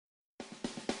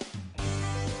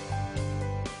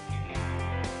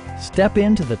Step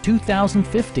into the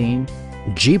 2015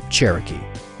 Jeep Cherokee.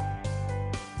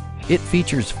 It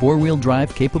features four-wheel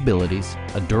drive capabilities,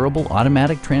 a durable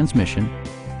automatic transmission,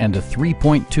 and a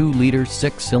 3.2-liter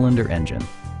six-cylinder engine.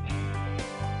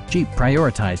 Jeep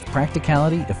prioritized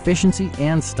practicality, efficiency,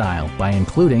 and style by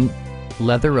including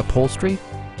leather upholstery,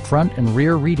 front and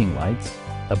rear reading lights,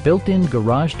 a built-in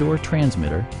garage door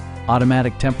transmitter,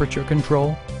 automatic temperature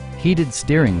control, heated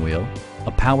steering wheel,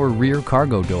 a power rear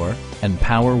cargo door, and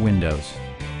power windows.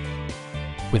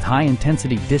 With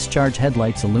high-intensity discharge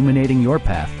headlights illuminating your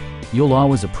path, you'll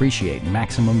always appreciate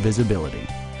maximum visibility.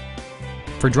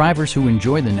 For drivers who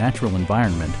enjoy the natural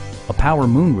environment, a power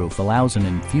moonroof allows an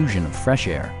infusion of fresh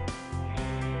air.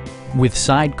 With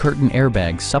side curtain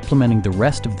airbags supplementing the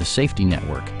rest of the safety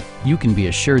network, you can be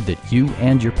assured that you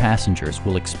and your passengers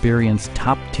will experience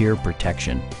top-tier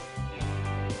protection.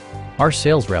 Our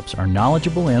sales reps are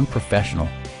knowledgeable and professional.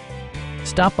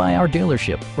 Stop by our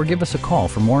dealership or give us a call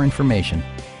for more information.